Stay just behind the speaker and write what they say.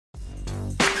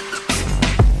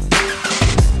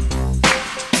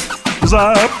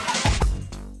What's up?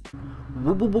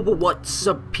 What's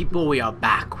up, people? We are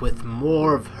back with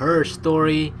more of her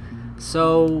story.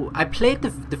 So I played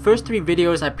the first 3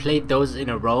 videos. I played those in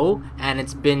a row, and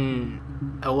it's been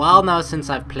a while now since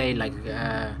I've played, like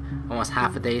almost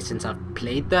half a day since I've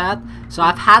played that. So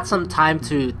I've had some time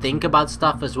to think about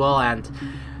stuff as well, and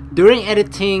during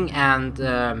editing and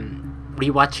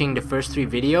rewatching the first 3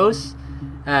 videos,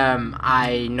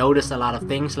 I noticed a lot of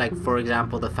things, like for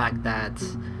example the fact that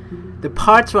the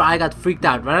parts where I got freaked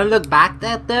out, when I look back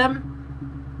at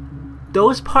them,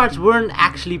 those parts weren't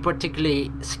actually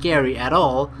particularly scary at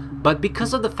all, but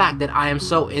because of the fact that I am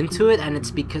so into it, and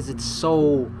it's because it's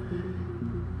so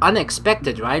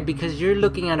unexpected, right? Because you're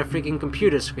looking at a freaking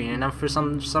computer screen, and then for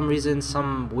some reason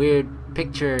some weird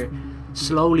picture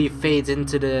slowly fades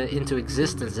into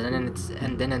existence,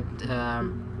 and then it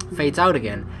fades out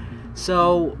again.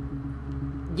 So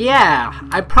yeah,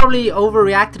 I probably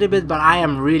overreacted a bit, but I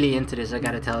am really into this, I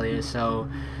gotta tell you. So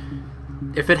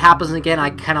if it happens again, I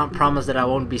cannot promise that I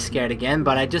won't be scared again,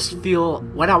 but I just feel,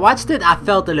 when I watched it, I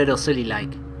felt a little silly,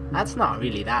 like, that's not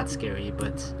really that scary,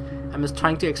 but I'm just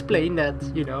trying to explain that,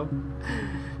 you know,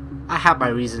 I have my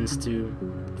reasons to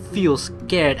feel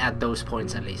scared at those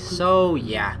points at least. So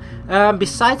yeah,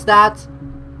 besides that,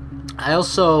 I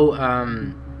also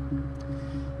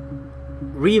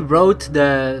rewrote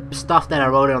the stuff that I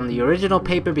wrote on the original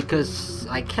paper, because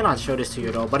I cannot show this to you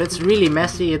at all, but it's really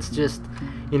messy. It's just,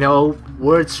 you know,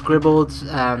 words scribbled,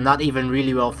 not even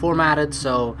really well formatted.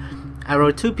 So I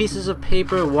wrote 2 pieces of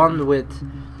paper, one with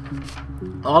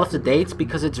all of the dates,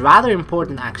 because it's rather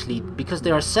important actually, because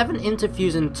there are 7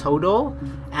 interviews in total,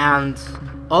 and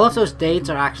all of those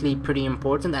dates are actually pretty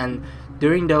important, and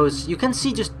during those you can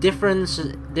see just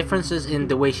differences in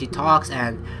the way she talks,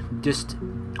 and just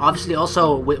obviously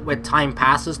also with time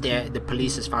passes, the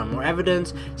police has found more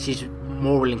evidence, she's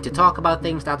more willing to talk about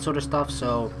things, that sort of stuff.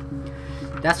 So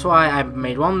that's why I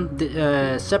made one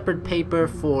separate paper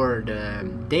for the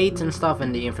dates and stuff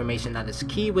and the information that is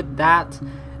key with that,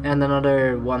 and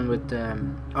another one with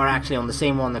or actually on the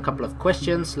same one, a couple of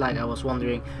questions, like I was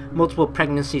wondering multiple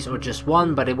pregnancies or just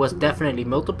one, but it was definitely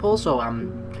multiple, so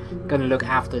I'm gonna look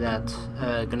after that,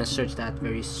 gonna search that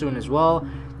very soon as well.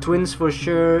 Twins for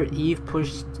sure. Eve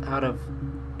pushed out of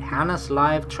Hannah's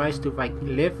life, tries to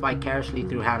live vicariously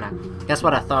through Hannah. That's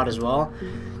what I thought as well,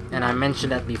 and I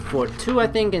mentioned that before too, I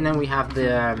think. And then we have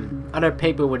the other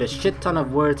paper with a shit ton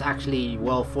of words, actually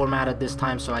well formatted this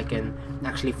time, so I can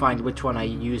actually find which one I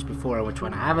used before and which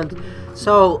one I haven't.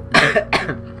 So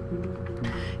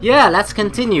yeah, let's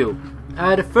continue.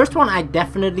 The first one I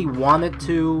definitely wanted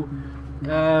to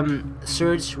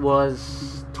search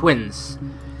was twins,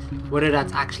 whether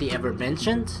that's actually ever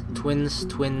mentioned. Twin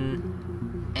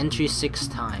entry 6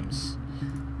 times.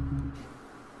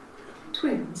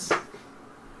 Twins?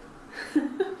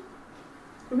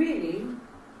 Really?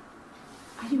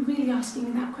 Are you really asking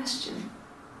me that question?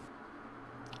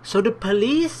 So the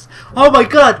police? Oh my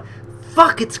god!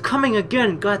 Fuck, it's coming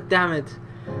again, god damn it.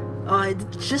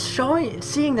 Just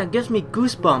seeing that gives me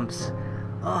goosebumps.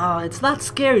 It's not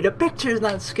scary, the picture is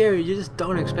not scary, you just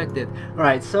don't expect it.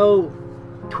 Alright, so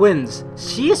twins.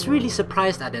 She is really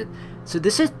surprised at it. So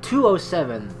this is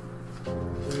 207.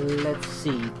 Let's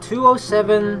see,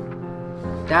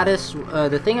 207. That is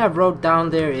the thing I wrote down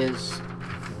there is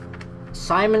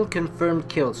Simon confirmed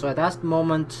killed. So at that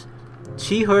moment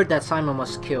she heard that Simon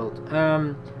was killed.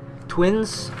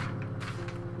 Twins.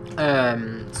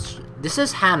 This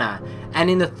is Hannah, and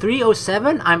in the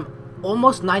 307 I'm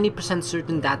almost 90%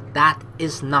 certain that that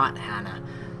is not Hannah.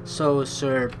 So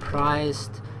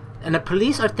surprised. And the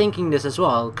police are thinking this as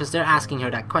well, because they're asking her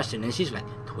that question, and she's like,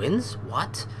 twins?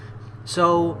 What?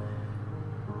 So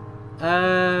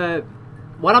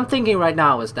what I'm thinking right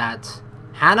now is that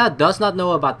Hannah does not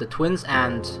know about the twins,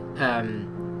 and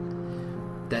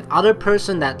that other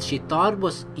person that she thought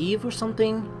was Eve or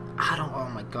something, oh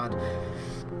my god,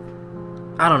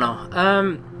 I don't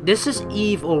know. This is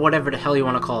Eve, or whatever the hell you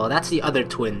want to call her. That's the other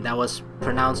twin that was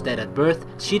pronounced dead at birth.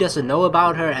 She doesn't know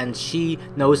about her, and she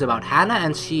knows about Hannah,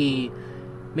 and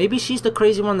maybe she's the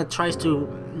crazy one that tries to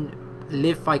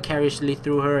live vicariously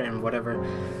through her and whatever.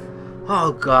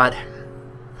 Oh god.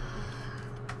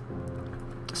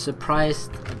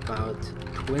 Surprised about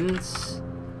twins.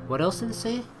 What else did it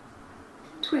say?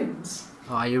 Twins.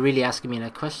 Oh, are you really asking me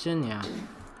that question? Yeah.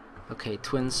 Okay,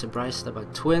 twins, surprised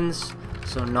about twins,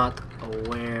 so not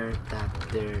aware that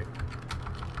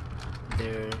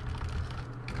there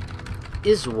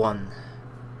is one.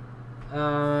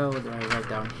 What do I write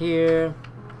down here?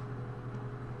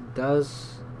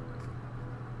 Does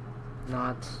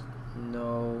not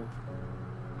know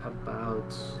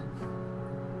about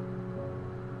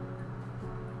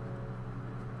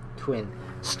twin.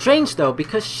 Strange though,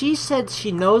 because she said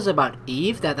she knows about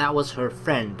Eve, that was her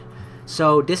friend.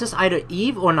 So this is either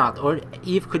Eve or not, or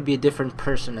Eve could be a different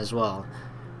person as well.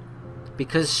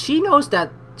 Because she knows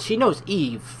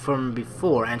Eve from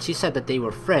before, and she said that they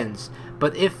were friends.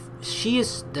 But if she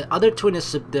is, the other twin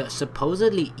is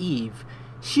supposedly Eve,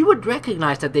 she would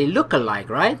recognize that they look alike,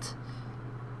 right?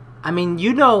 I mean,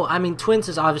 you know, I mean, twins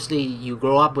is obviously you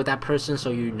grow up with that person, so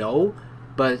you know.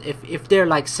 But if they're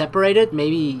like separated,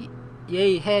 maybe,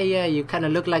 yeah, hey, yeah, you kind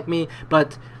of look like me.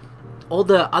 But all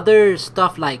the other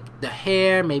stuff like the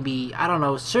hair, maybe, I don't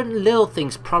know, certain little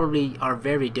things probably are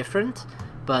very different.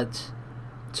 But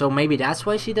so maybe that's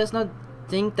why she does not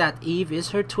think that Eve is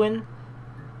her twin.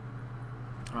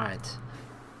 Alright.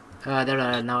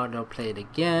 Now they'll play it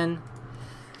again.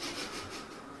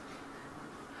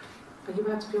 Are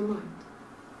you out of your mind?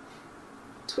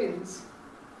 Twins.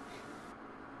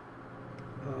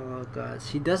 Oh god,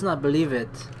 she does not believe it.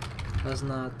 Does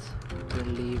not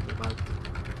believe about it.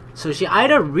 So she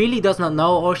either really does not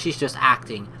know or she's just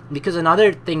acting. Because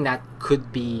another thing that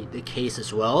could be the case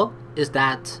as well is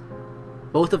that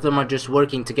both of them are just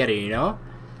working together, you know?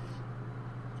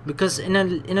 Because in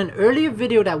an earlier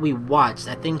video that we watched,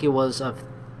 I think it was of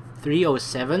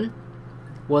 307,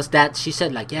 was that she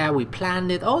said like, yeah, we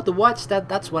planned it. Oh, the watch,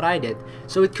 that's what I did.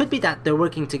 So it could be that they're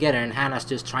working together and Hannah's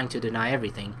just trying to deny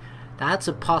everything. That's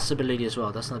a possibility as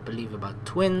well. Does not believe about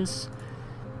twins.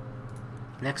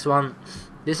 Next one.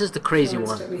 This is the crazy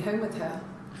Florence one. took me home with her.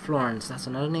 Florence, that's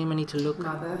another name I need to look.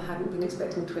 Mother hadn't been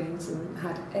expecting twins and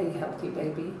had a healthy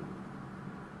baby.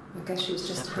 I guess she was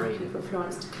just happy for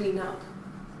Florence to clean up.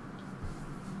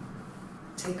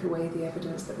 Take away the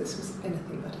evidence that this was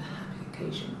anything but a happy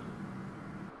occasion.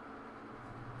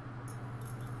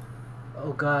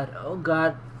 Oh god, oh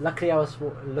god. Luckily I was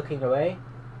looking away.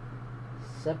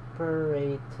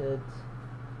 Separated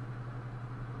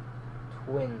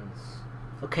twins.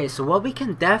 Okay, so what we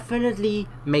can definitely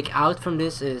make out from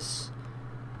this is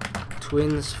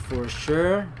twins for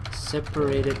sure,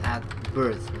 separated at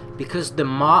birth. Because the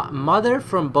mother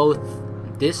from both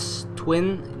this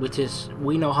twin, which is,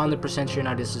 we know 100% sure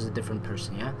now this is a different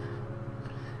person, yeah?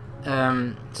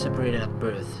 Separated at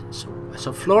birth.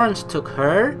 So Florence took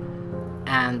her,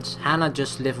 and Hannah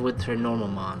just lived with her normal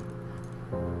mom.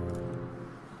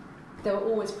 There were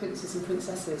always princes and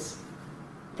princesses.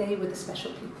 They were the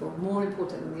special people, more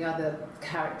important than the other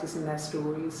characters in their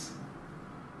stories.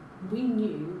 We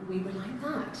knew we were like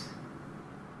that.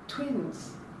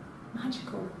 Twins.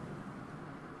 Magical.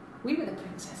 We were the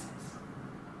princesses.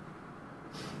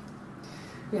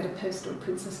 We had a poster of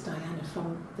Princess Diana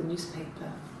from the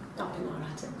newspaper up in our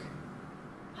attic.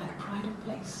 Had a pride of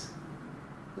place.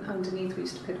 And underneath we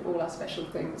used to put all our special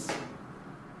things.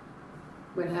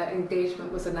 When her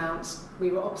engagement was announced,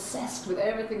 we were obsessed with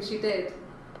everything she did.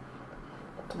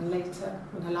 And later,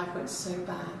 when her life went so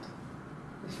bad,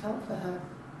 we felt for her.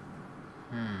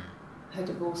 Her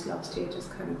divorce last year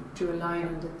just kind of drew a line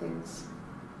under things.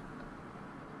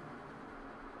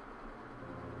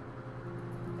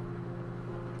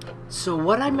 So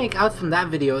what I make out from that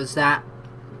video is that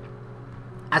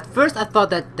at first I thought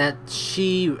that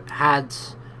she had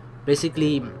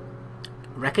basically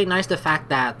recognized the fact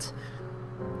that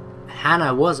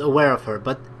Hannah was aware of her,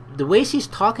 but the way she's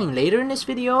talking later in this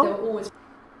video, There were always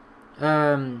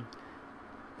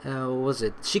what was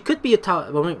it? She could be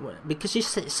because she's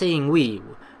saying we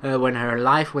when her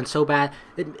life went so bad.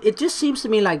 It just seems to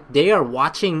me like they are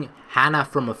watching Hannah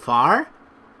from afar.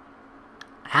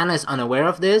 Hannah is unaware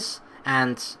of this,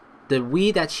 and the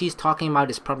we that she's talking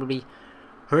about is probably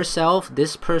herself,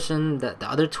 this person, the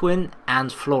other twin,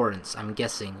 and Florence. I'm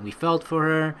guessing we felt for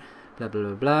her, blah blah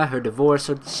blah blah. Her divorce,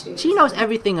 so she knows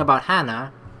everything about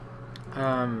Hannah.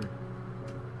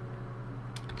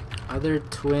 Other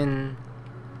twin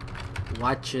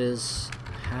watches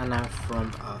Hannah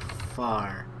from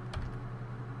afar.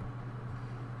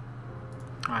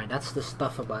 Alright, that's the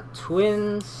stuff about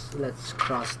twins. Let's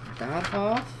cross that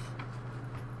off.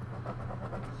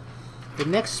 The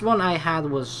next one I had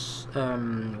was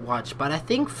watch, but I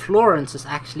think Florence is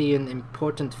actually an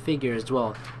important figure as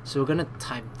well. So we're gonna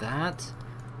type that.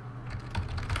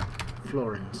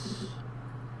 Florence.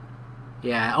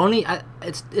 Yeah,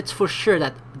 it's for sure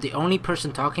that the only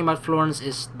person talking about Florence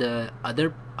is the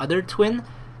other twin.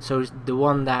 So the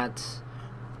one that.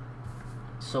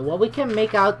 So what we can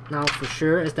make out now for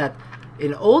sure is that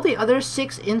in all the other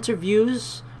 6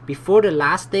 interviews before the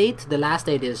last date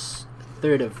is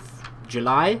 3rd of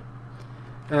July.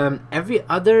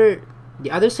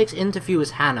 The other 6 interview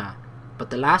is Hannah,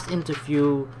 but the last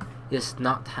interview is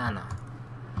not Hannah.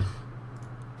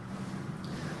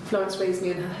 Florence raised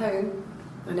me in her home.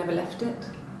 I never left it.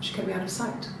 She kept me out of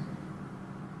sight.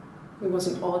 It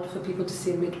wasn't odd for people to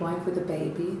see a midwife with a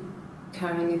baby,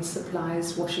 carrying in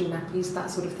supplies, washing nappies, that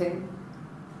sort of thing.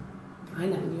 I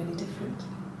never knew any different.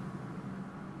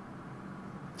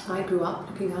 I grew up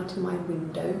looking out of my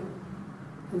window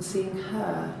and seeing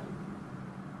her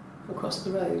across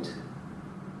the road.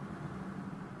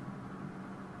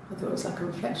 I thought it was like a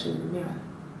reflection in the mirror.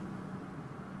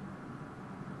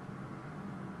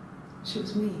 She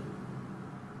was me.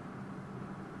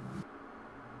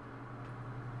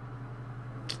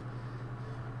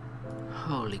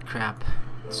 Holy crap.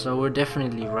 So we're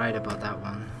definitely right about that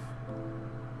one.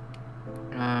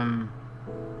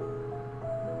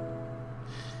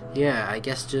 Yeah, I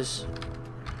guess just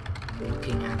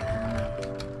looking at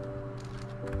Hannah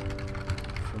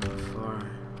from afar.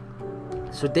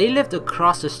 So they lived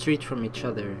across the street from each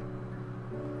other.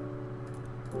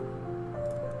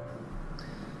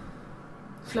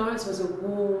 Florence was a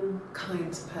warm,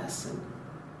 kind person.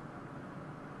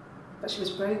 But she was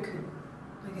broken,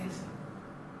 I guess.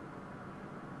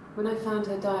 When I found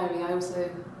her diary, I also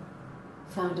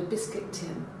found a biscuit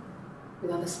tin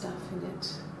with other stuff in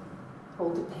it.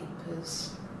 Older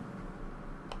papers,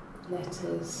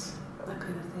 letters, that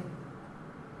kind of thing.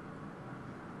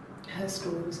 Her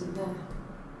story wasn't there.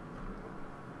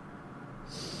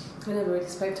 I never really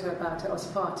spoke to her about it. I was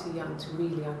far too young to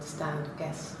really understand, I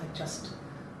guess. I just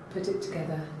put it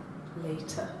together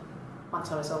later,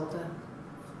 once I was older.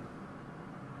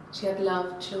 She had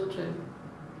loved children,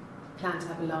 planned to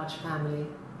have a large family,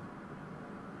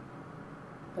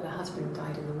 but her husband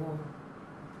died in the war.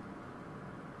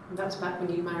 And that was back when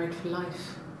you married for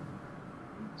life.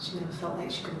 She never felt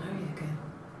like she could marry again.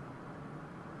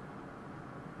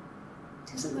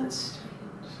 Isn't that strange?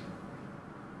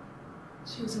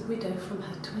 She was a widow from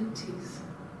her 20s.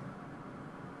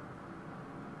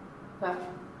 But,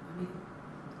 I mean,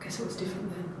 I guess it was different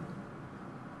then.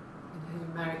 You know,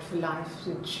 you married for life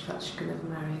and she felt she could never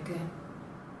marry again.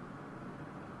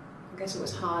 I guess it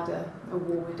was harder, a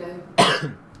war widow.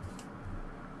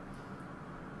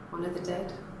 One of the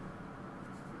dead.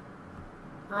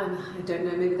 I don't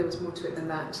know, maybe there was more to it than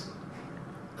that.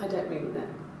 I don't really know.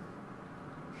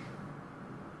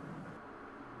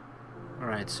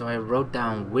 Alright, so I wrote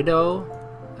down widow.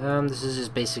 This is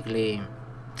just basically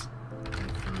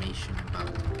information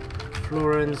about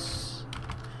Florence,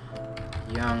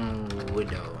 young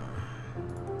widow.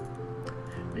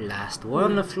 Last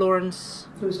one of Florence.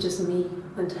 It was just me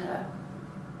and her.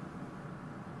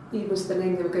 Eve was the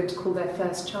name they were going to call their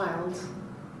first child.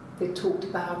 They talked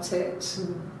about it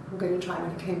and were going to try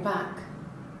when he came back.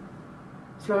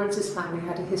 Florence's family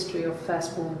had a history of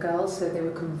firstborn girls, so they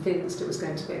were convinced it was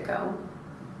going to be a girl.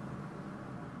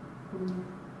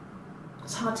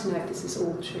 It's hard to know if this is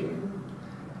all true.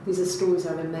 These are stories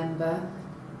I remember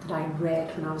that I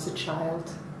read when I was a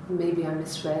child. Maybe I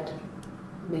misread,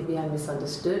 maybe I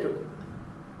misunderstood.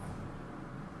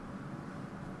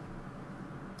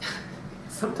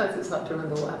 Sometimes it's hard to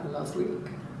remember what happened last week.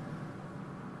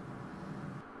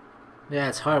 Yeah,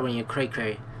 it's hard when you're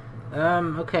cray-cray.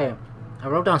 Okay. I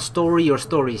wrote down story or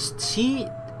stories. See,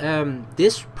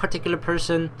 this particular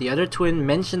person, the other twin,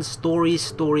 mentions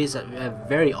stories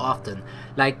very often.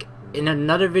 Like, in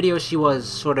another video, she was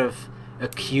sort of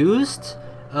accused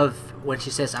of when she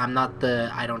says, you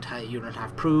don't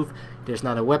have proof, there's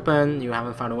not a weapon, you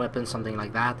haven't found a weapon, something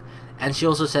like that. And she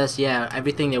also says, yeah,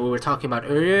 everything that we were talking about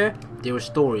earlier, they were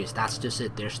stories. That's just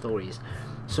it, they're stories.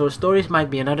 So stories might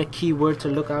be another key word to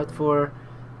look out for.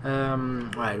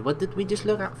 Right, what did we just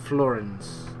look at?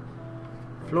 Florence.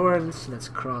 Florence, let's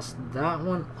cross that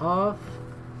one off.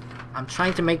 I'm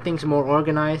trying to make things more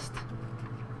organized.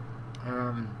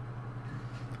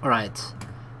 Alright.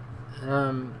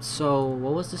 So,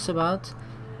 what was this about?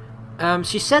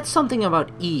 She said something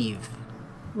about Eve.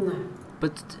 No.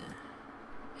 But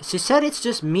she said it's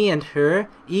just me and her.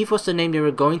 Eve was the name they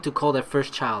were going to call their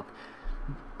first child.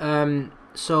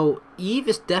 So Eve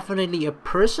is definitely a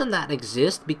person that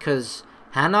exists because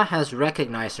Hannah has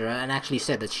recognized her and actually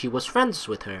said that she was friends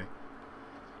with her.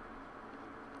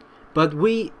 But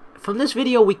from this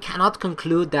video, we cannot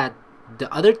conclude that the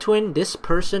other twin, this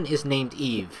person, is named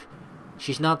Eve.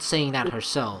 She's not saying that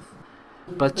herself.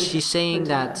 But she's saying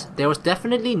that there was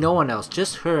definitely no one else,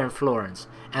 just her and Florence.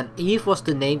 And Eve was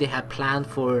the name they had planned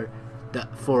for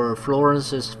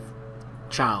Florence's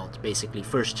child, basically,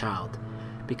 first child.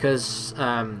 Because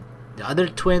the other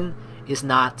twin is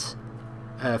not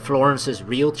Florence's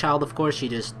real child, of course. She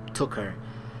just took her.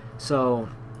 So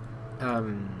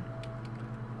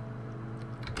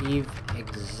Eve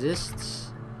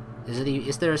exists.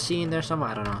 Is there a C in there somewhere?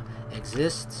 I don't know.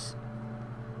 Exists.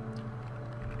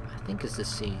 I think it's the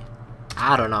C.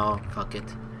 I don't know. Fuck it.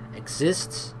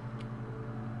 Exists.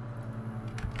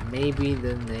 Maybe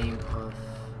the name of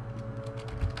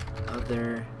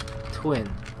other twin.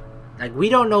 Like, we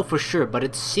don't know for sure, but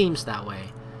it seems that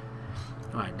way.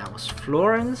 Alright, that was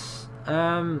Florence.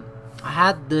 I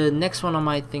had the next one on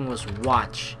my thing was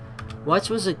watch. Watch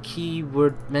was a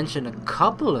keyword mentioned a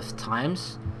couple of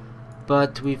times,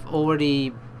 but we've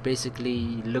already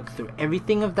basically looked through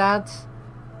everything of that,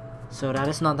 so that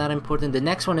is not that important. The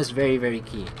next one is very, very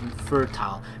key.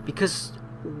 Infertile, because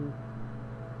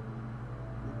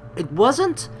it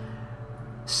wasn't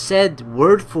said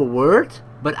word for word,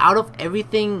 but out of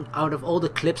everything, out of all the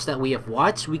clips that we have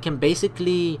watched, we can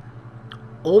basically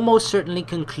almost certainly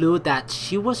conclude that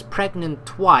she was pregnant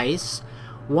twice,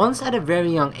 once at a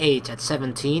very young age at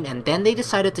 17, and then they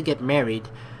decided to get married,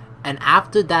 and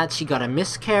after that she got a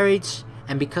miscarriage,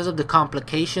 and because of the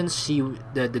complications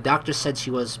the doctor said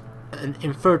she was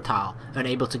infertile,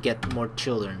 unable to get more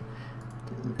children.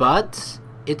 But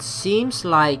it seems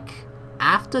like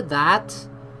after that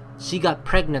she got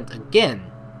pregnant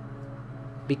again,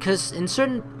 because in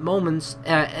certain moments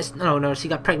she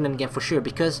got pregnant again for sure,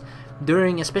 because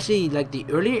during especially like the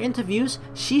earlier interviews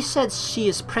she said she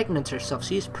is pregnant herself.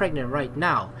 She is pregnant right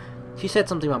now. She said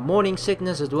something about morning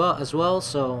sickness as well,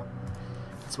 so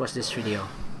let's watch this video.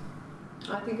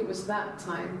 I think it was that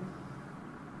time,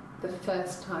 the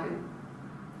first time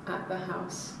at the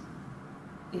house,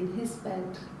 in his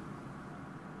bed,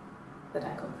 that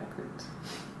I got pregnant.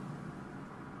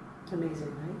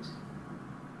 Amazing, right?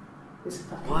 This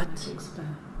fucking magic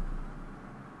sperm.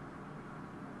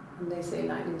 And they say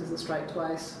lightning doesn't strike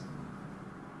twice.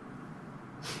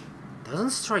 Doesn't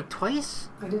strike twice?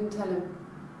 I didn't tell him.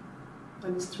 I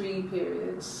was 3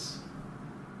 periods.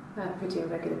 I had pretty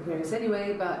irregular periods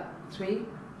anyway, but 3.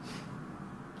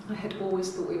 I had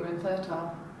always thought we were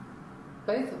infertile.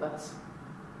 Both of us.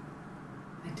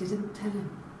 I didn't tell him.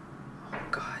 Oh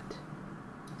God.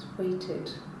 I just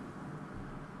waited.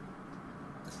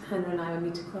 Hannah and I were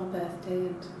meeting for our birthday,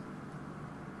 and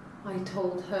I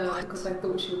told her because I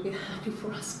thought she would be happy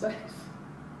for us both.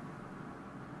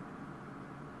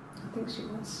 I think she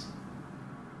was.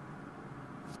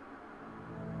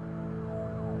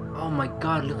 Oh my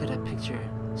God, look at that picture.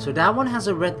 So that one has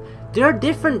a red... They're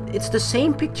different. It's the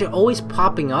same picture always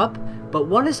popping up, but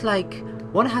one is like...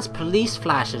 One has police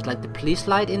flashes, like the police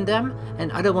light in them,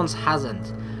 and other ones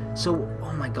hasn't. So,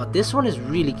 oh my God, this one is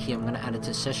really key. I'm gonna add it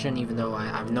to session, even though I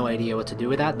have no idea what to do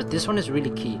with that, but this one is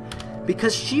really key.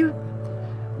 Because she...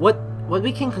 What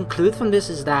we can conclude from this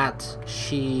is that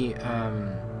she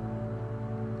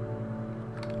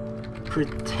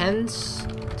pretends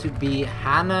to be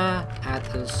Hannah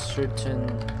at a certain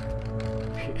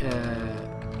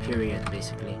period,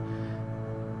 basically.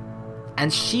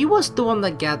 And she was the one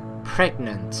that got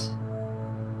pregnant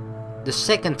the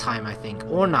second time, I think,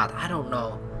 or not, I don't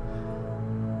know.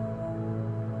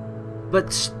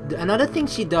 But another thing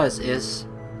she does is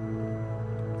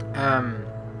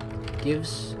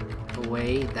gives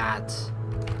away that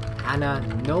Hannah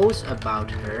knows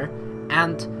about her,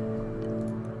 and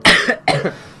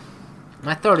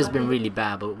my throat has been really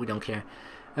bad, but we don't care.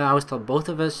 I was told both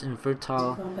of us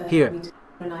infertile. Here.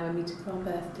 When I were meeting for our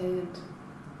birthday, and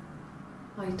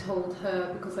I told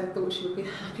her because I thought she would be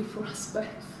happy for us both.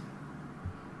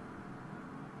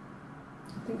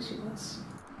 I think she was.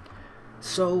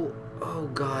 So, oh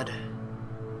God.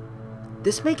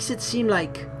 This makes it seem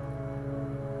like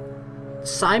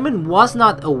Simon was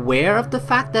not aware of the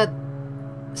fact that...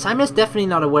 Simon is definitely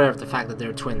not aware of the fact that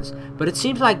they're twins. But it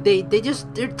seems like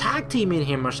they're tag teaming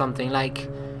him or something. Like,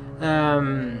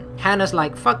 Hannah's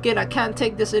like, fuck it, I can't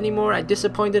take this anymore. I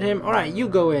disappointed him. Alright, you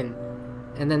go in.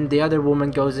 And then the other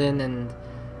woman goes in and...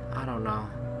 I don't know.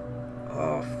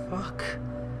 Oh, fuck.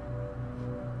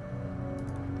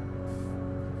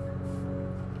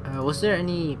 Was there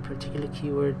any particular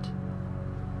keyword?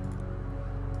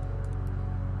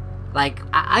 Like,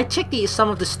 I checked some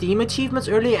of the Steam achievements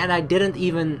earlier, and I didn't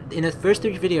even, in the first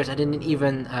 3 videos, I didn't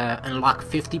even unlock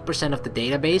 50% of the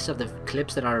database of the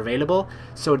clips that are available.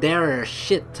 So there are a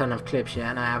shit ton of clips, yeah,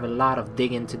 and I have a lot of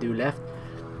digging to do left.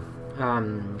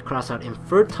 Cross out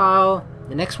infertile.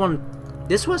 The next one,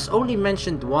 this was only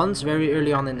mentioned once very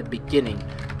early on in the beginning,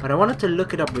 but I wanted to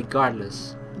look it up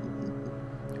regardless.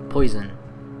 Poison.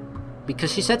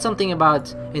 Because she said something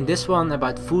about, in this one,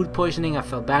 about food poisoning. I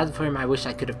felt bad for him. I wish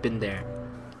I could have been there.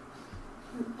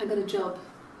 I got a job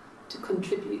to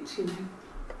contribute, you know.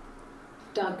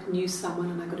 Doug knew someone,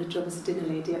 and I got a job as a dinner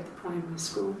lady at the primary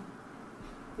school.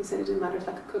 He said it didn't matter if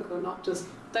I could cook or not, just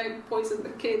don't poison the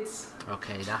kids.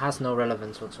 Okay, that has no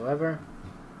relevance whatsoever.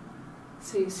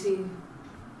 So you see,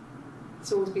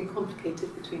 It's always been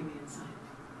complicated between me and Simon.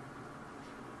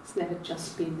 It's never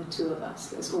just been the two of us.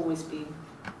 There's always been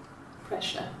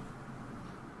pressure.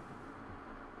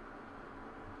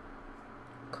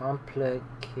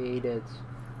 Complicated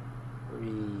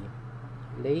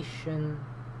relationship.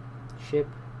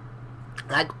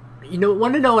 Like, you know,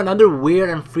 want to know another weird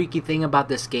and freaky thing about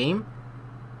this game?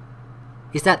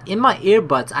 Is that in my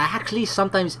earbuds, I actually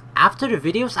sometimes, after the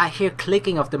videos, I hear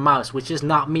clicking of the mouse, which is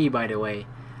not me, by the way.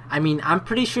 I mean, I'm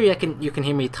pretty sure you can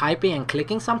hear me typing and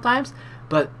clicking sometimes,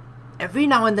 but every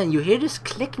now and then you hear this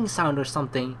clicking sound or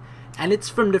something, and it's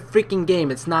from the freaking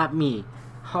game, it's not me.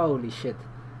 Holy shit.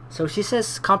 So she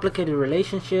says complicated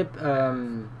relationship,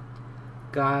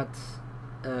 got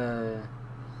a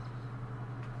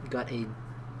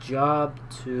job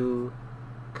to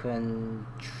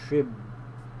contribute.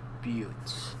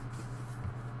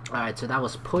 Alright, so that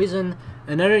was poison.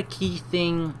 Another key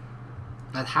thing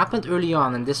that happened early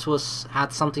on, and this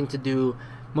had something to do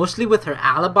mostly with her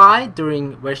alibi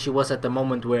during where she was at the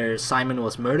moment where Simon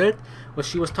was murdered, was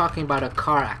she was talking about a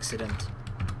car accident.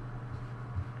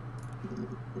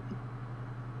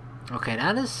 Okay,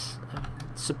 that is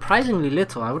surprisingly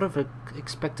little. I would have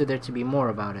expected there to be more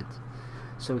about it.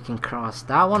 So we can cross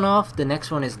that one off. The next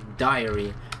one is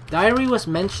diary. Diary was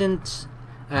mentioned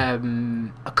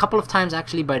a couple of times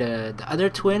actually by the other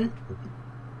twin.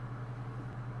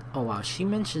 Oh wow, she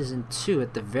mentions in 2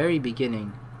 at the very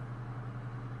beginning.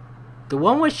 The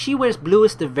one where she wears blue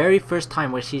is the very first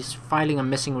time where she's filing a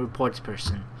missing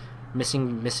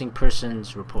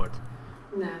persons report.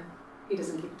 No, he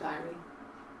doesn't keep diary.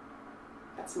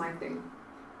 That's my thing.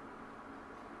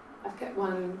 I've kept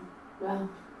one, well,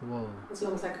 whoa, as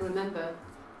long as I can remember,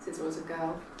 since I was a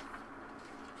girl.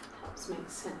 Helps make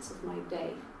sense of my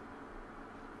day.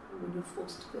 And when you're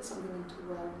forced to put something into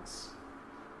words,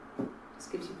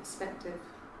 just gives you perspective.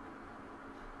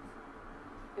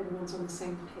 Everyone's on the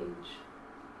same page.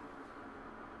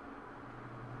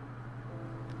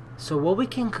 So what we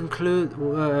can conclude,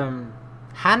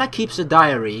 Hannah keeps a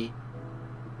diary,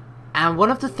 and one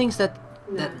of the things that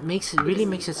makes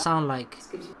it sound like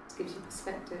gives you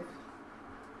perspective.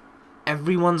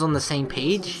 Everyone's on the same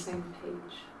page.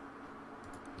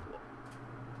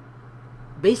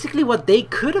 Basically what they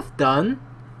could have done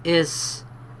is,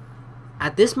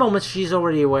 at this moment she's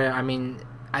already aware. I mean,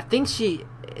 I think she,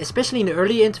 especially in the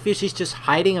early interview, she's just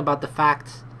hiding about the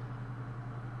fact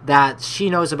that she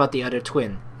knows about the other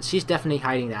twin. She's definitely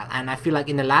hiding that, and I feel like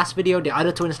in the last video the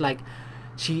other twin is like,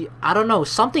 I don't know,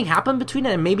 something happened between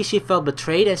them and maybe she felt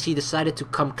betrayed and she decided to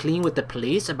come clean with the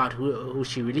police about who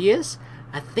she really is.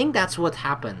 I think that's what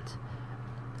happened.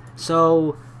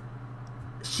 So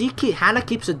Hannah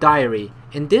keeps a diary.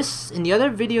 In the other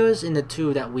videos, in the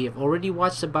 2 that we have already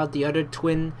watched about the other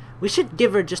twin, we should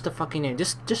give her just a fucking name.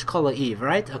 Just call her Eve,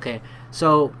 right? Okay.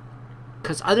 So,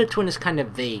 because other twin is kind of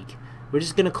vague, we're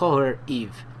just gonna call her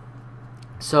Eve.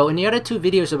 So in the other 2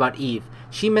 videos about Eve,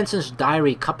 she mentions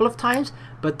diary a couple of times,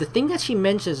 but the thing that she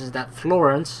mentions is that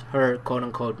Florence, her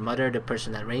quote-unquote mother, the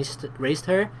person that raised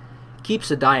her,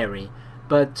 keeps a diary.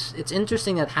 But it's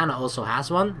interesting that Hannah also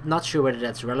has one. Not sure whether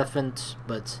that's relevant,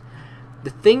 but the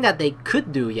thing that they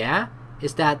could do, yeah,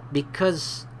 is that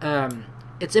because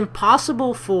it's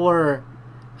impossible for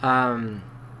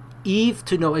Eve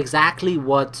to know exactly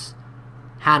what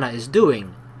Hannah is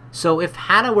doing. So if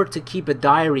Hannah were to keep a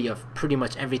diary of pretty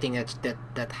much everything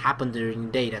that happened during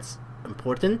the day that's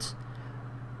important,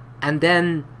 and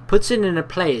then puts it in a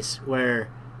place where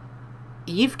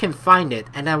Eve can find it,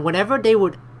 and then whenever they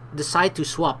would decide to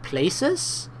swap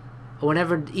places, or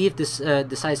whenever Eve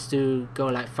decides to go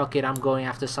like, fuck it, I'm going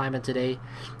after Simon today,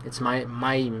 it's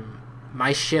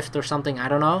my shift or something, I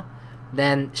don't know,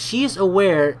 then she's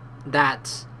aware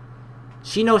that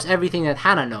she knows everything that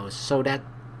Hannah knows, so that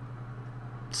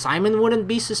Simon wouldn't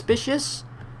be suspicious.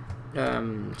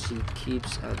 She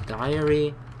keeps a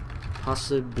diary,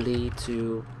 possibly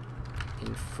to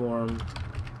inform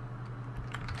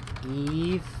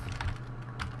Eve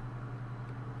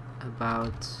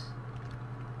about,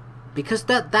 because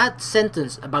that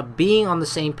sentence about being on the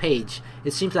same page,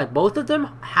 it seems like both of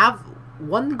them have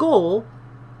one goal.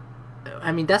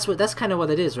 I mean, that's kind of what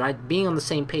it is, right? Being on the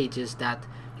same page is that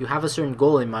you have a certain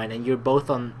goal in mind and you're both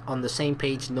on the same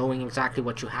page, knowing exactly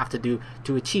what you have to do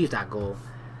to achieve that goal.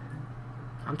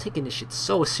 I'm taking this shit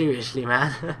so seriously,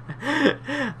 man.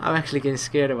 I'm actually getting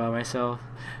scared about myself.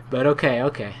 But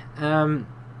okay.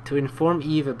 To inform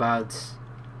Eve about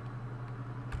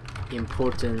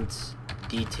important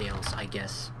details, I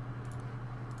guess.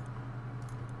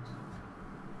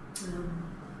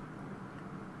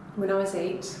 When I was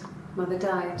 8, Mother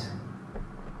died.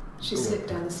 She slipped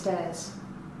down the stairs.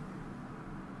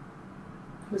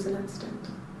 was an accident.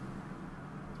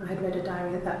 I had read a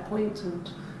diary at that point and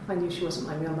I knew she wasn't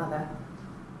my real mother.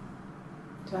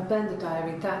 So I burned the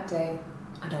diary that day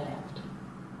and I left.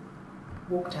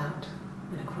 Walked out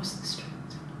and across the street.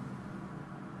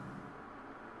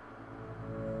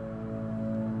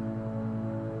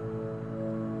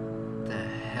 The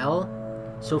hell?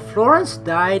 So Florence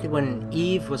died when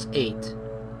Eve was 8.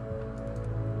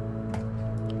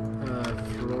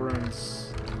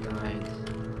 Florence died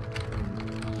when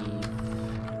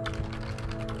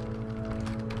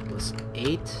Eve was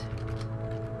 8.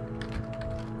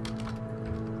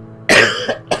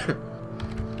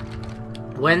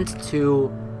 Went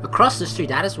to across the street.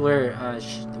 That is where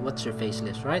what's her face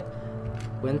lives, right?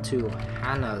 Went to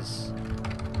Hannah's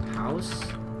house.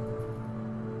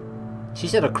 She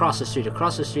said across the street.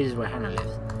 Across the street is where Hannah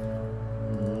lived.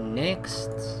 Next,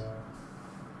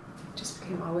 It just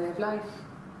became our way of life.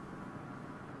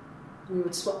 We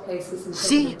would swap places and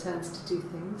take turns to do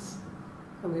things.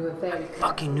 And we were very careful.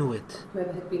 Fucking knew it.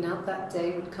 Whoever had been out that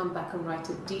day would come back and write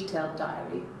a detailed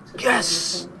diary. So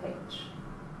Yes! on the same page.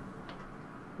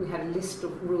 We had a list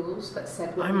of rules that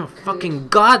said what I'm we a could fucking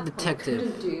god or detective.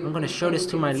 couldn't do I'm gonna in show this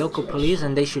any to my given local situation. police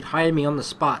and they should hire me on the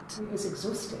spot. It was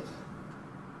exhaustive.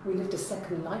 We lived a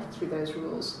second life through those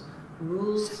rules.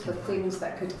 Rules for things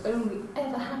that could only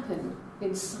ever happen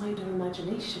inside our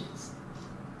imaginations.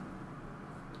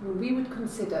 And we would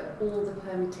consider all the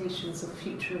permutations of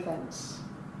future events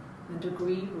and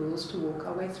agree rules to walk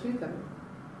our way through them.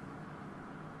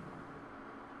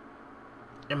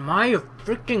 Am I a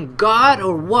freaking god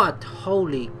or what?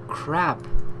 Holy crap.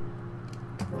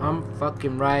 I'm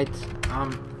fucking right.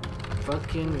 I'm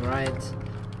fucking right.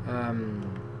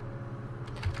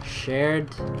 Shared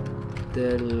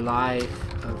the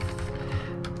life of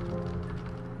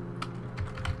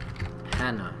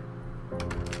Hannah.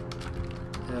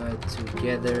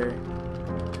 Together,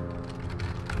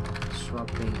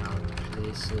 swapping out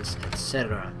places,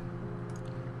 etc.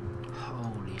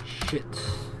 Holy shit.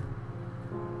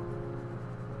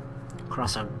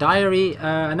 Cross out diary.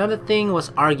 Another thing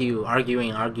was argue.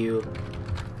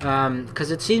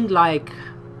 Because it seemed like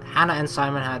Hannah and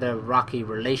Simon had a rocky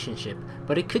relationship.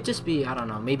 But it could just be, I don't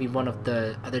know, maybe one of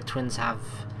the other twins have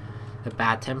a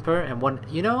bad temper and one,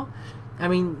 you know? I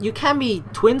mean, you can be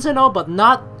twins and all, but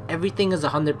not everything is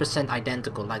 100%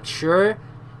 identical. Like, sure,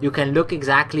 you can look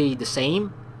exactly the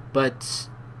same, but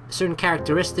certain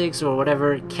characteristics or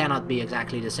whatever cannot be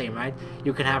exactly the same, right?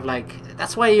 You can have, like,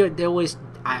 that's why they always,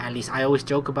 at least I always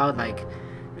joke about, like,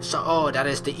 so, oh, that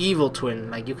is the evil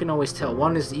twin. Like, you can always tell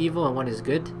one is evil and one is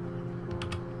good.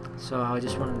 So I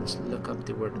just wanted to look up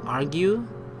the word argue.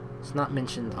 It's not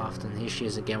mentioned often. Here she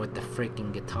is again with the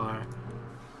freaking guitar.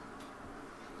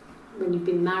 When you've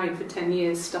been married for 10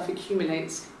 years, stuff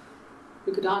accumulates.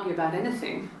 We could argue about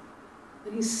anything.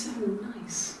 And he's so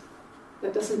nice.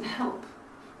 That doesn't help.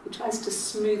 He tries to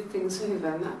smooth things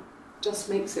over and that just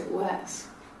makes it worse.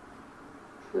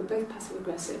 We're both passive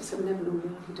aggressive, so we never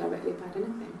normally argue directly about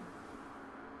anything.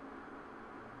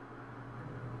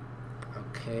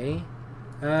 Okay.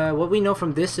 What we know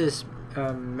from this is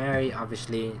Mary,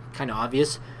 obviously, kind of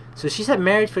obvious. So she said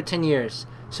married for 10 years.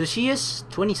 So she is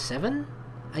 27,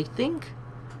 I think.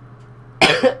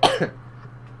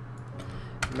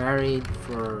 Married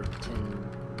for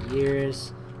 10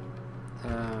 years.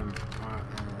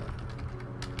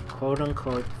 Quote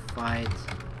unquote fight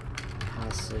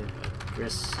passive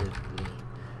aggressively.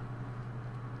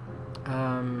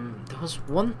 There was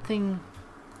one thing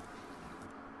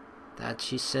that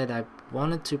she said I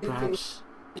wanted to perhaps.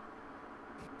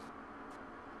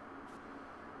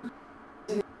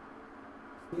 We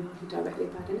argue directly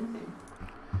about anything.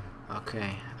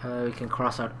 Okay, we can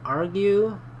cross out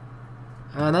argue.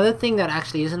 Another thing that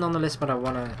actually isn't on the list, but I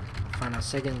want to find out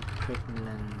second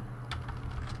pregnant.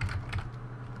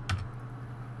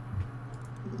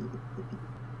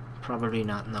 Probably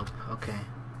not. Nope. Okay,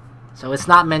 so it's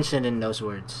not mentioned in those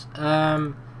words.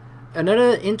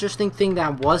 Another interesting thing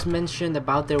that was mentioned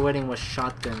about their wedding was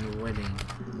shotgun wedding.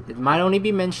 It might only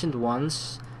be mentioned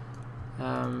once.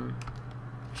 Shotgun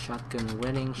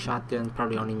wedding. Shotgun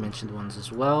probably only mentioned once as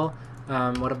well.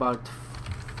 What about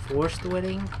forced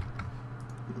wedding?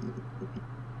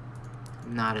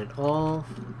 Not at all.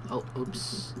 Oh,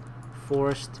 oops.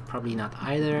 Forced, probably not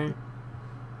either.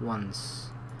 Once.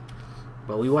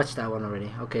 But we watched that one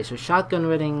already. Okay, so shotgun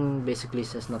wedding basically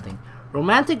says nothing.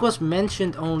 Romantic was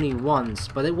mentioned only once,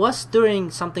 but it was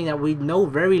during something that we know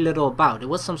very little about. It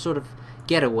was some sort of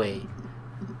getaway.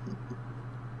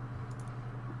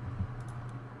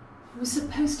 It was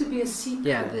supposed to be a secret.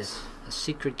 Yeah, this. A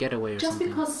secret getaway or Just something.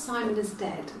 because Simon is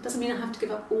dead doesn't mean I have to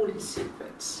give up all his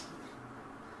secrets.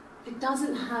 It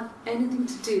doesn't have anything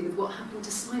to do with what happened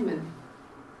to Simon.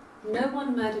 No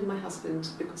one murdered my husband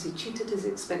because he cheated his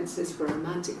expenses for a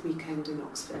romantic weekend in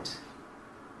Oxford.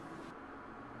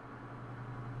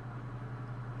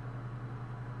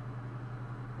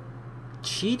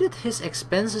 Cheated his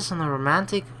expenses on a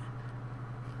romantic,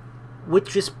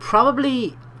 which is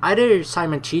probably either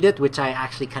Simon cheated, which I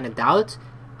actually kind of doubt.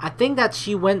 I think that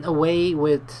he went away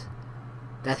with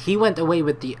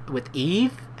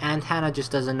Eve, and Hannah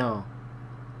just doesn't know.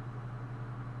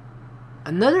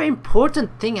 Another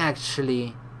important thing,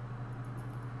 actually,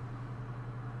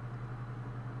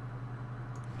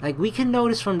 like we can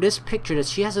notice from this picture that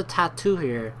she has a tattoo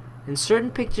here. In certain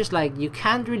pictures, like, you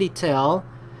can't really tell.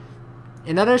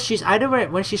 In others, she's either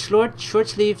when she's short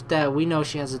sleeved, that we know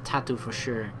she has a tattoo for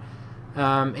sure.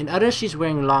 In others, she's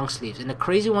wearing long sleeves. In the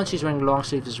crazy one, she's wearing long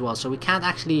sleeves as well. So we can't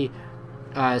actually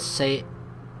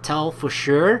tell for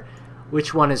sure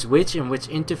which one is which in which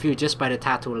interview just by the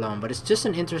tattoo alone. But it's just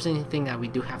an interesting thing that we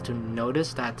do have to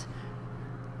notice, that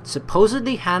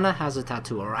supposedly Hannah has a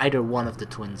tattoo, or either one of the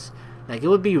twins. Like, it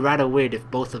would be rather weird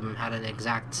if both of them had an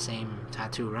exact same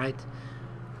tattoo, right?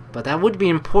 But that would be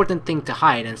an important thing to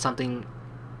hide, and something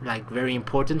like very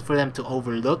important for them to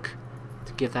overlook,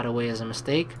 to give that away as a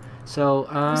mistake. So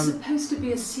it's supposed to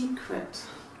be a secret.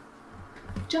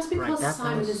 Just because right,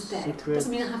 Simon is dead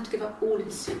doesn't mean I have to give up all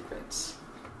his secrets.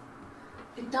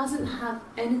 It doesn't have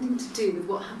anything to do with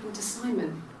what happened to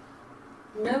Simon.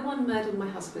 No one murdered my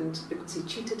husband because he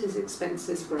cheated his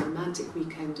expenses for a romantic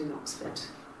weekend in Oxford.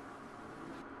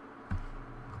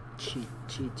 Cheat.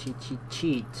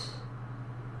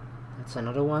 That's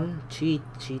another one.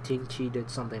 Cheated,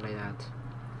 something like that.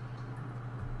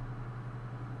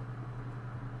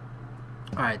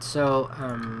 Alright, so,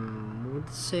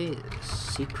 let's say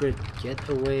secret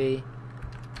getaway,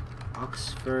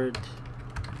 Oxford,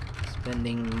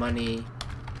 spending money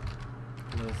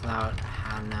without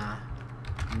Hannah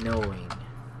knowing.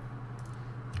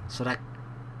 So that,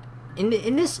 in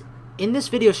this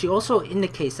video, she also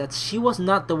indicates that she was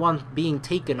not the one being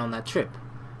taken on that trip.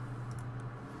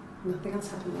 Nothing else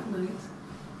happened that night.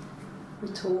 We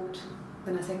talked,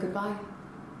 then I said goodbye.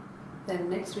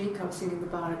 Then next week I was singing the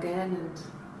bar again, and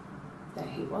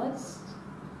there he was.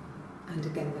 And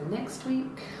again the next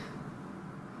week,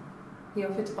 he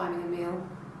offered to buy me a meal.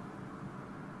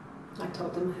 I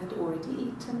told him I had already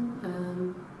eaten,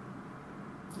 and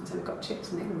so we got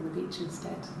chips and egg on the beach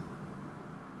instead.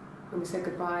 When we said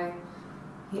goodbye,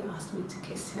 he asked me to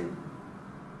kiss him.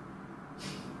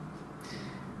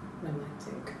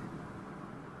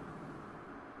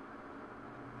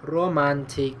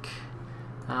 Romantic.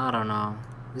 I don't know.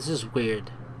 This is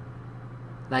weird.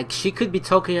 Like, she could be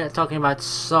talking about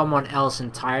someone else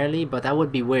entirely, but that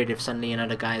would be weird if suddenly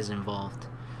another guy is involved.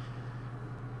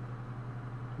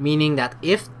 Meaning that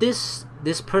if this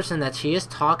person that she is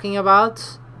talking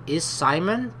about is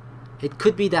Simon, it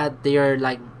could be that they are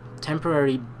like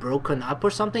temporarily broken up or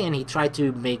something, and he tried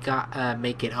to make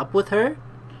it up with her.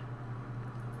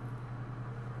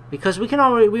 Because we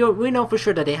know for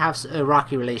sure that they have a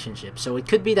rocky relationship, so it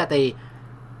could be that they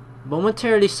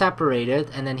momentarily separated,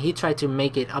 and then he tried to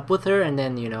make it up with her, and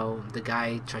then, you know, the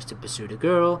guy tries to pursue the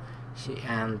girl,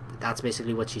 and that's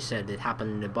basically what she said. It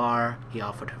happened in the bar. He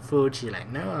offered her food. She's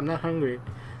like, no, I'm not hungry.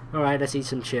 Alright, let's eat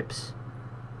some chips.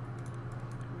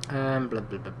 Blah blah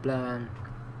blah blah.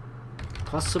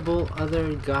 Possible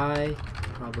other guy,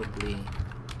 probably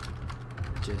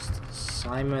just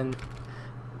Simon.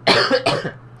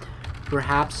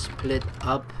 Perhaps split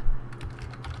up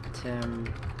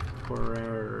temporarily.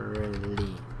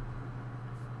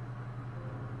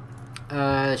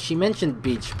 She mentioned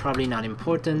beach, probably not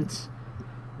important.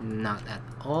 Not at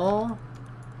all.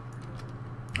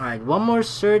 Alright, one more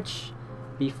search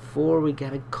before we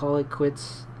gotta call it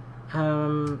quits.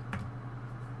 Alright,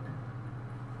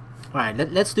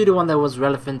 let's do the one that was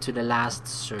relevant to the last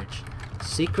search.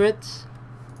 Secret.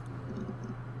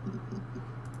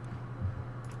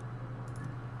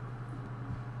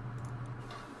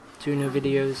 Two new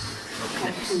videos.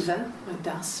 I hoover, I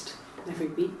dust every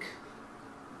week.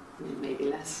 Maybe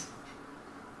less.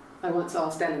 I once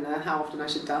asked Eleanor how often I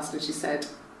should dust, and she said,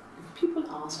 if people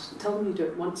ask, tell them you do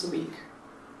it once a week,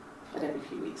 but every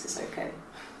few weeks is okay.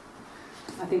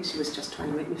 I think she was just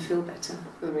trying to make me feel better.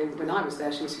 I mean, when I was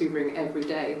there, she was hoovering every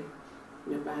day.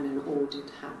 You know, ran an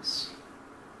ordered house.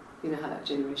 You know how that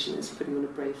generation is, putting on a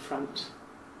brave front.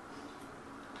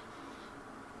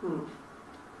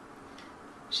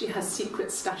 She has secret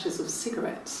stashes of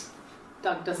cigarettes.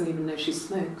 Doug doesn't even know she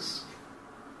smokes.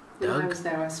 When I was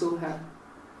there, I saw her.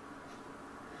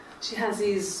 She has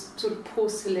these sort of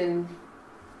porcelain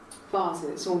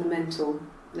vases, ornamental,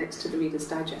 next to the Reader's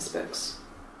Digest books.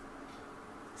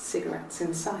 Cigarettes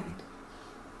inside.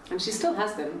 And she still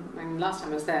has them. I mean, last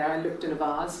time I was there, I looked in a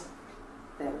vase.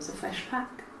 There was a fresh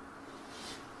pack.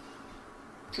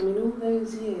 I mean, all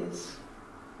those years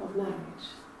of marriage,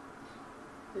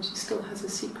 and she still has a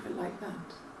secret like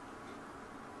that.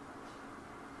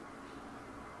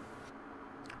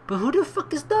 But who the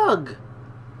fuck is Doug?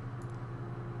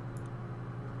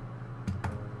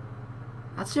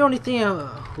 That's the only thing.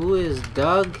 Who is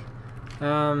Doug?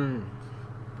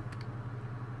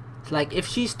 Like, if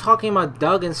she's talking about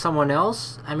Doug and someone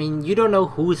else, I mean, you don't know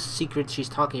whose secret she's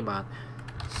talking about.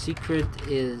 Secret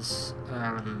is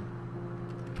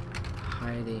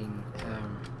hiding.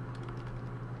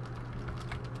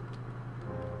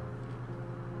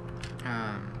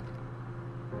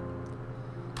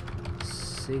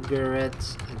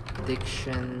 Cigarette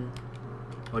addiction,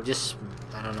 or just,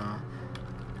 I don't know,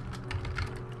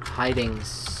 hiding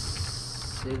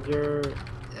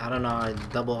I don't know,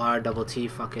 double R, double T,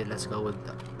 fuck it, let's go with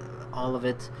all of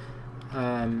it.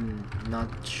 Not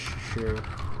sure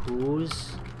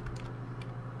whose,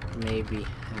 maybe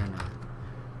Hannah.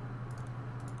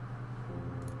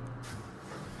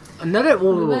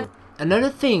 Another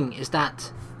thing is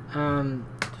that, I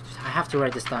have to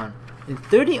write this down. In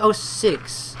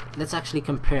 3006, let's actually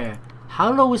compare.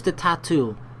 How low is the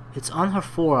tattoo? It's on her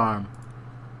forearm.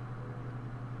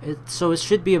 So it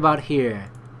should be about here.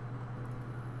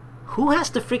 Who has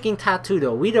the freaking tattoo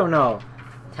though? We don't know.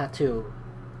 Tattoo.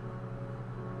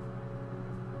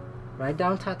 Write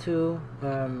down tattoo.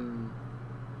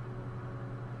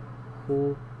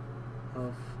 Who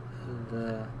of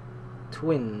the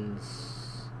twins?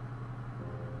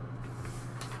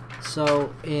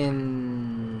 So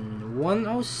in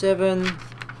 107,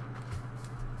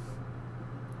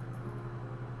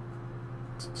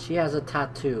 she has a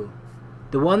tattoo.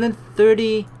 The one in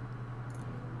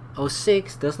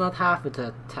 3006 does not have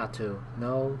a tattoo.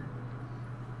 No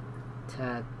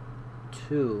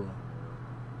tattoo.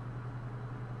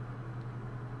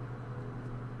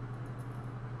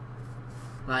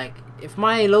 Like, if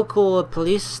my local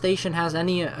police station has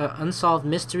any unsolved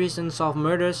mysteries, unsolved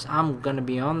murders, I'm gonna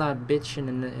be on that bitch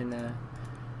I'm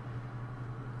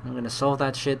gonna solve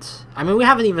that shit. I mean, we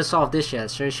haven't even solved this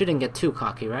yet, so it shouldn't get too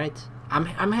cocky, right?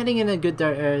 I'm heading in a good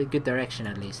direction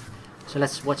at least. So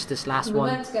let's watch this last one.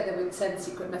 When we went together, we'd send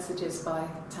secret messages by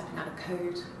tapping out a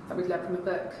code that we'd learned from a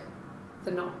book,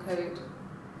 the knock code.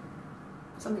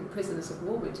 Something prisoners of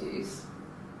war would use.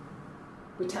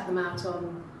 We'd tap them out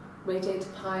on radiator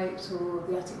pipes or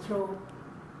the attic floor.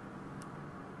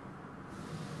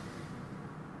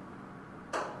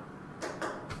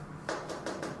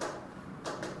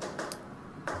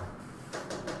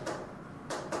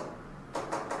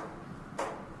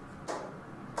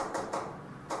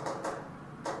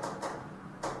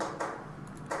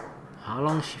 How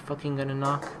long is she fucking gonna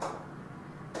knock?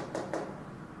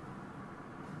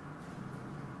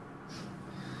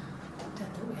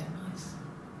 Dad thought we had mice,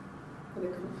 but we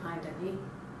couldn't find any.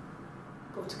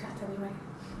 Bought a cat anyway.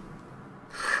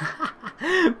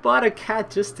 Bought a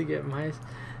cat just to get mice.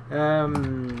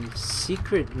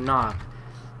 Secret knock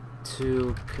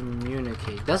to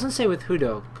communicate. Doesn't say with who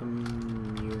though.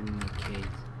 Communicate.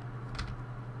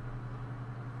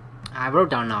 I wrote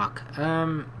down knock.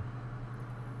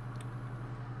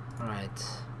 Alright.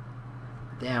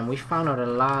 Damn, we found out a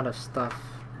lot of stuff.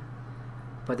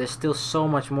 But there's still so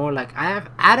much more. Like,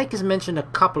 attic is mentioned a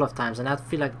couple of times, and I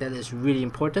feel like that is really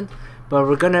important. But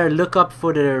we're gonna look up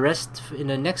for the rest in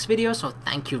the next video. So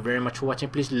thank you very much for watching.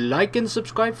 Please like and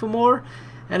subscribe for more.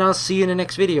 And I'll see you in the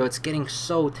next video. It's getting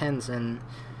so tense and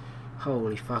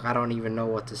holy fuck, I don't even know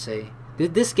what to say.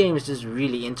 This game is just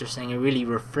really interesting and really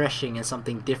refreshing and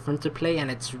something different to play, and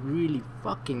it's really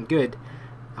fucking good.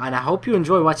 And I hope you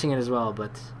enjoy watching it as well,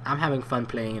 but I'm having fun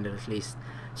playing it at least.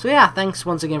 So yeah, thanks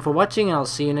once again for watching, and I'll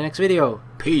see you in the next video.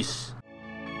 Peace!